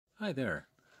Hi there,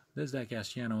 this is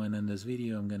Diecast channel, and in this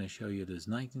video I'm going to show you this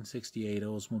 1968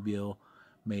 Oldsmobile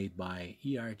made by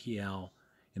ERTL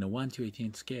in a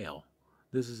 1/18 scale.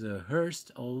 This is a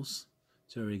Hurst Olds,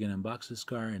 so we're going to unbox this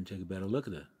car and take a better look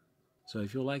at it. So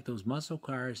if you like those muscle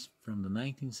cars from the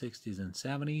 1960s and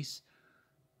 70s,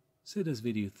 see this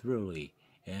video thoroughly,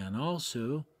 and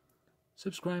also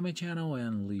subscribe my channel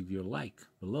and leave your like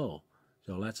below.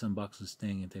 So let's unbox this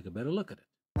thing and take a better look at it.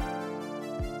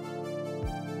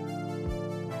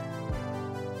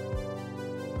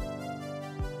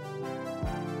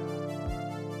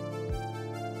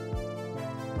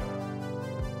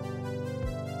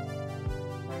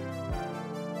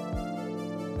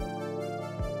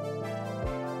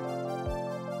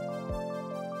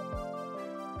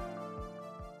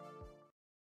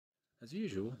 As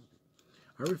usual,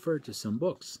 I referred to some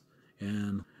books,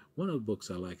 and one of the books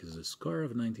I like is The Car of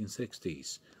the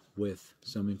 1960s, with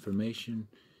some information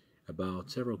about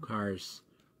several cars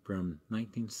from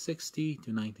 1960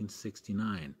 to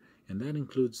 1969, and that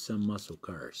includes some muscle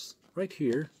cars. Right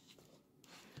here,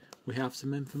 we have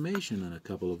some information on a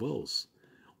couple of those.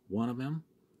 One of them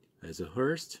is a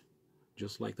Hurst,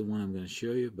 just like the one I'm going to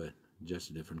show you, but just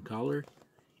a different color,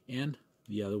 and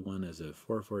the other one is a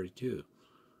 442.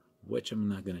 Which I'm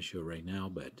not going to show right now,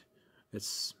 but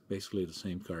it's basically the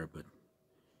same car, but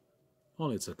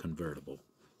only it's a convertible.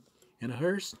 And a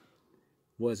Hurst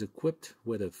was equipped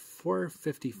with a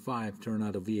 455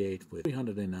 Tornado V8 with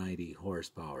 390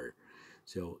 horsepower,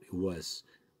 so it was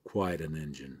quite an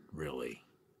engine, really.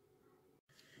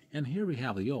 And here we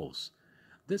have the Olds.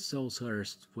 This Olds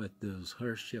Hurst with those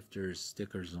Hurst shifters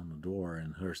stickers on the door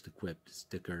and Hurst equipped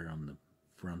sticker on the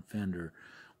front fender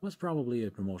was probably a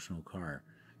promotional car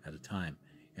at a time,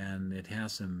 and it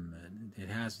has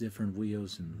different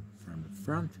wheels, and from the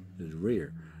front to the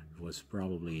rear. It was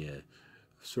probably a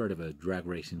sort of a drag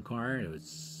racing car. It was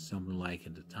something like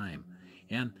at the time.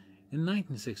 And in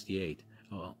 1968,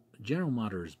 General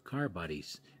Motors car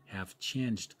bodies have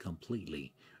changed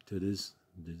completely to this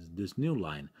new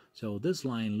line. So this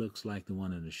line looks like the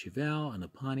one in the Chevelle and the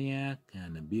Pontiac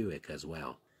and the Buick as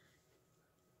well.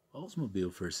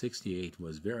 Oldsmobile for 68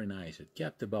 was very nice. It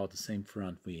kept about the same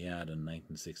front we had in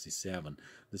 1967,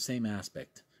 the same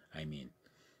aspect, I mean.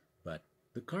 But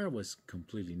the car was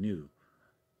completely new.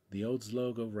 The Olds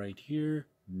logo right here,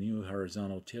 new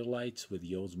horizontal taillights with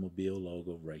the Oldsmobile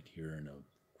logo right here in a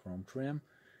chrome trim,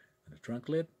 and a trunk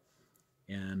lid.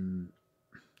 And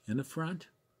in the front,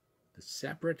 the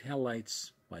separate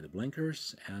headlights by the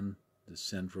blinkers and the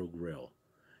central grille.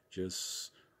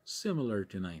 Just similar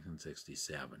to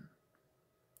 1967.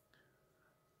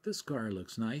 This car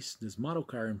looks nice. This model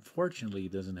car unfortunately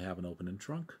doesn't have an opening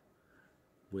trunk,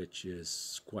 which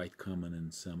is quite common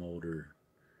in some older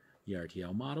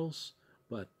ERTL models,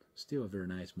 but still a very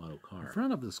nice model car. The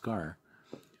front of this car,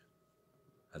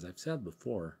 as I've said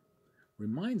before,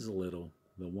 reminds a little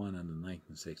the one in the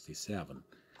 1967,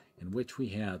 in which we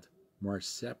had more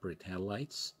separate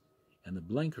headlights and the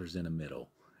blinkers in the middle.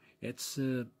 It's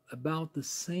about the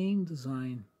same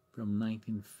design from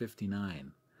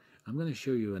 1959. I'm going to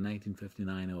show you a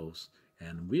 1959 Olds,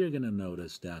 and we are going to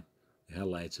notice that the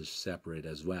headlights are separate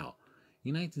as well.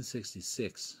 In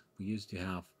 1966, we used to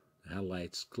have the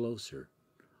headlights closer,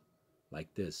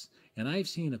 like this. And I've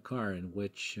seen a car in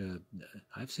which,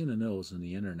 I've seen an Olds on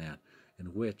the internet,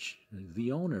 in which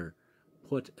the owner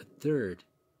put a third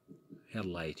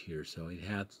headlight here, so it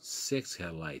had 6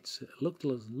 headlights. It looked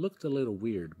a little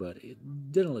weird, but it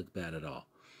didn't look bad at all.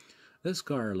 This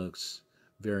car looks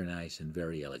very nice and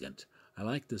very elegant. I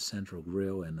like the central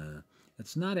grille, and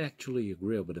it's not actually a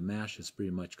grille, but the mash is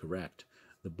pretty much correct.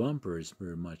 The bumper is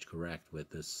very much correct with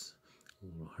this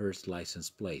Hurst license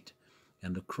plate,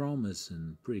 and the chrome is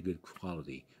in pretty good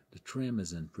quality. The trim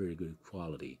is in pretty good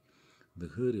quality. The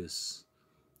hood is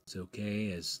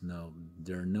okay,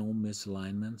 there are no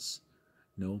misalignments.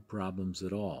 No problems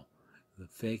at all. The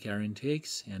fake air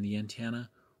intakes and the antenna,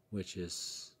 which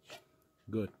is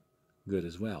good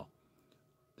as well.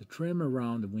 The trim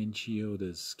around the windshield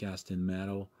is cast in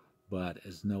metal, but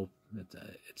it's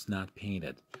not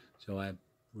painted. So I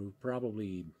will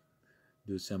probably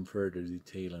do some further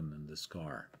detailing in this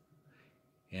car.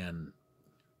 And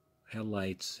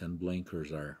headlights and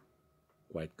blinkers are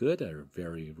quite good, are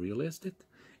very realistic,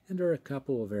 and there are a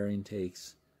couple of air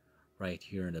intakes right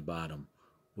here in the bottom,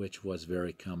 which was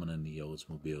very common in the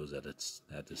Oldsmobiles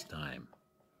at this time.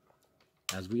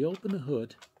 As we open the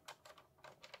hood,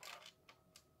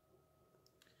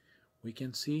 we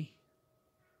can see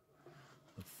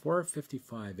the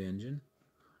 455 engine.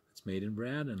 It's made in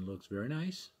red and looks very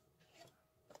nice.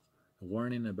 A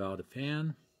warning about the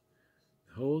fan,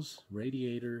 the hose,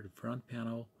 radiator, the front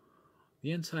panel,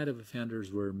 The inside of the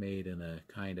fenders were made in a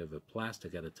kind of a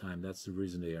plastic at the time. That's the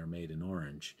reason they are made in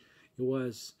orange. It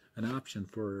was an option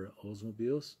for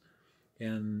Oldsmobiles,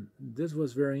 and this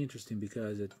was very interesting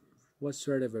because it was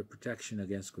sort of a protection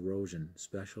against corrosion,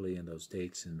 especially in those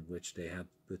states in which they had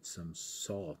put some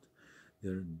salt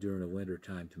during the winter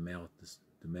time to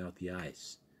melt the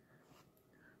ice.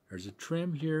 There's a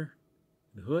trim here,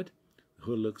 the hood. The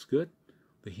hood looks good.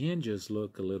 The hinges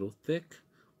look a little thick,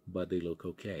 but they look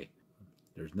okay.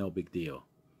 There's no big deal.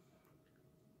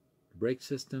 The brake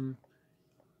system,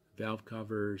 valve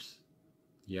covers,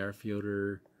 the air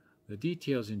filter, the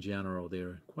details in general,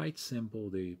 they're quite simple.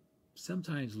 They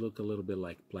sometimes look a little bit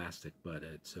like plastic, but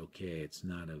it's okay. It's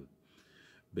not a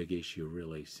big issue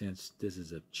really. Since this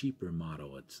is a cheaper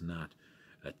model, it's not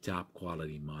a top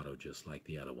quality model just like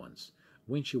the other ones.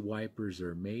 Windshield wipers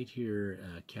are made here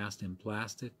cast in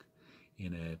plastic,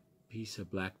 in a piece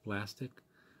of black plastic,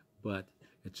 but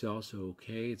it's also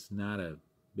okay. It's not a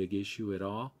big issue at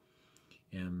all,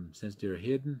 and since they're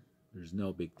hidden, there's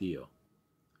no big deal.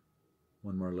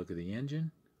 One more look at the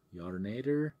engine, the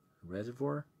alternator,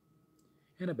 reservoir,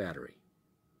 and a battery.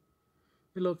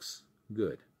 It looks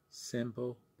good.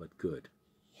 Simple, but good.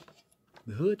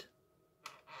 The hood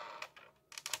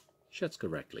shuts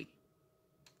correctly.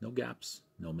 No gaps,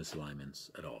 no misalignments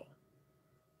at all.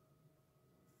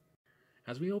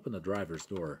 As we open the driver's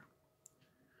door,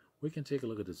 we can take a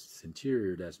look at this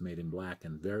interior that's made in black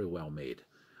and very well made.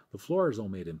 The floor is all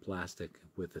made in plastic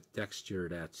with a texture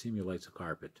that simulates a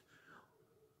carpet.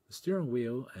 The steering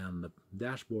wheel and the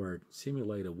dashboard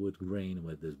simulate a wood grain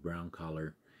with this brown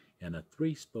color, and a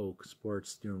 3-spoke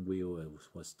sports steering wheel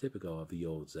was typical of the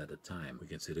Olds at the time. We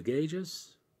can see the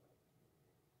gauges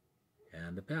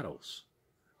and the pedals.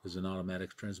 There's an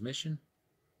automatic transmission,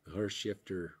 the Hurst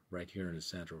shifter right there in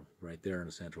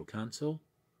the central console,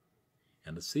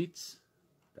 and the seats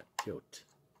that tilt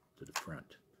to the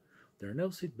front. There are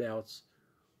no seat belts,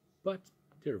 but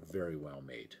they're very well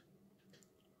made.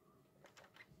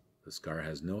 This car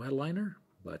has no headliner,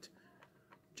 but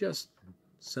just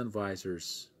sun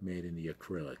visors made in the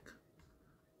acrylic,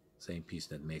 same piece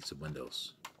that makes the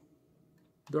windows.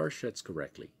 Door shuts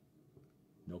correctly.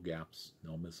 No gaps,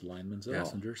 no misalignments at all.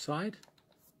 Passenger side,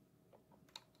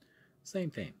 same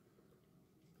thing.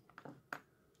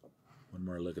 One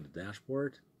more look at the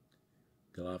dashboard,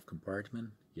 glove compartment,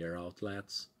 air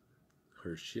outlets,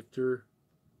 Hurst shifter,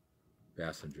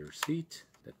 passenger seat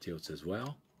that tilts as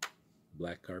well,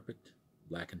 black carpet,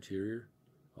 black interior,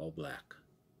 all black,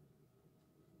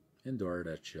 and door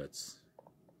that shuts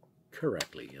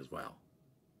correctly as well.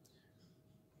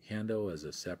 Handle is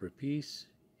a separate piece,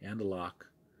 and the lock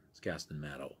is cast in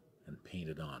metal and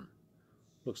painted on.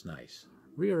 Looks nice.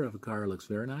 Rear of the car looks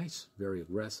very nice, very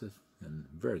aggressive, and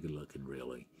very good looking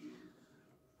really.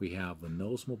 We have an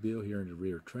Oldsmobile here in the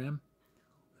rear trim.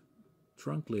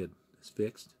 Trunk lid is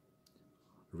fixed.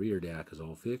 The rear deck is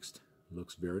all fixed.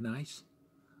 Looks very nice.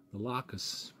 The lock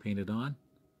is painted on.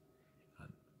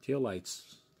 Tail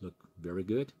lights look very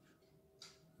good.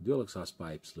 Dual exhaust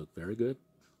pipes look very good.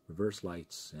 Reverse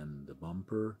lights and the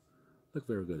bumper look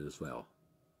very good as well.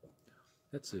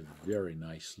 That's a very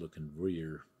nice looking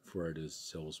rear for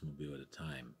this Oldsmobile at the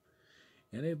time.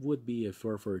 And it would be a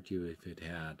 442 if it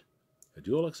had a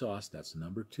dual exhaust, that's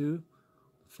number 2,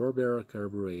 4-barrel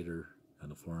carburetor,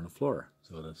 and a 4 on the floor.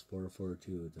 So that's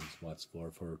 442, that's what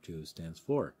 442 stands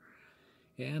for.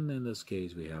 And in this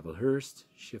case we have a Hurst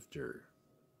shifter.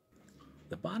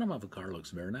 The bottom of the car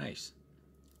looks very nice.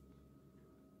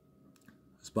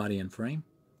 It's body and frame,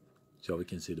 so we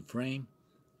can see the frame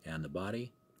and the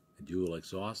body, a dual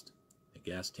exhaust, a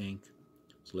gas tank,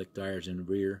 slick tires in the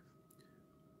rear,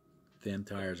 thin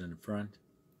tires in the front.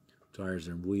 Tires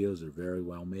and wheels are very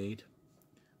well made.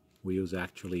 Wheels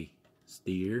actually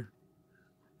steer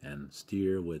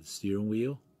with steering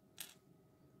wheel.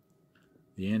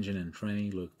 The engine and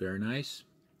tranny look very nice.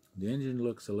 The engine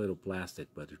looks a little plastic,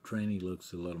 but the tranny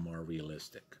looks a little more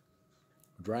realistic.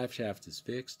 The drive shaft is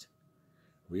fixed.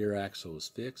 Rear axle is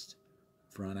fixed.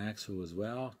 Front axle as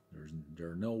well.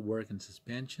 There are no working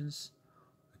suspensions.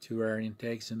 2 air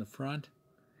intakes in the front.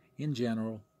 In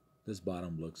general, this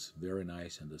bottom looks very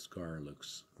nice and this car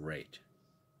looks great.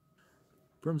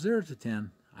 From 0 to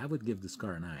 10, I would give this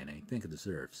car a 9. I think it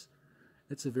deserves.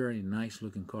 It's a very nice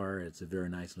looking car. It's a very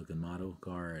nice looking model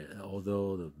car.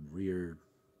 Although the rear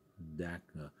deck,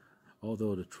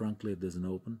 although the trunk lid doesn't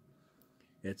open,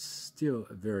 it's still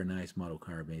a very nice model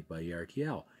car made by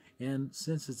ERTL. And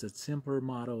since it's a simpler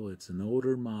model, it's an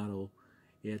older model,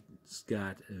 it's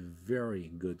got a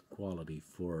very good quality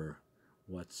for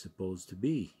what's supposed to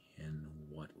be and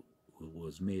what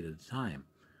was made at the time.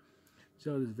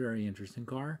 So it's a very interesting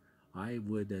car. I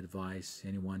would advise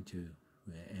anyone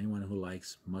who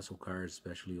likes muscle cars,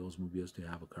 especially Oldsmobiles, to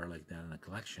have a car like that in a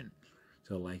collection.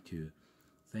 So I'd like to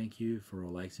thank you for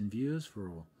all likes and views,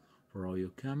 for all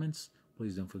your comments.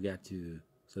 Please don't forget to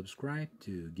subscribe,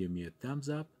 to give me a thumbs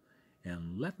up,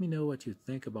 and let me know what you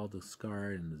think about this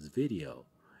car in this video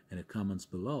in the comments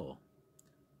below.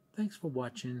 Thanks for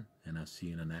watching, and I'll see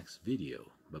you in the next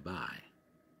video. Bye-bye.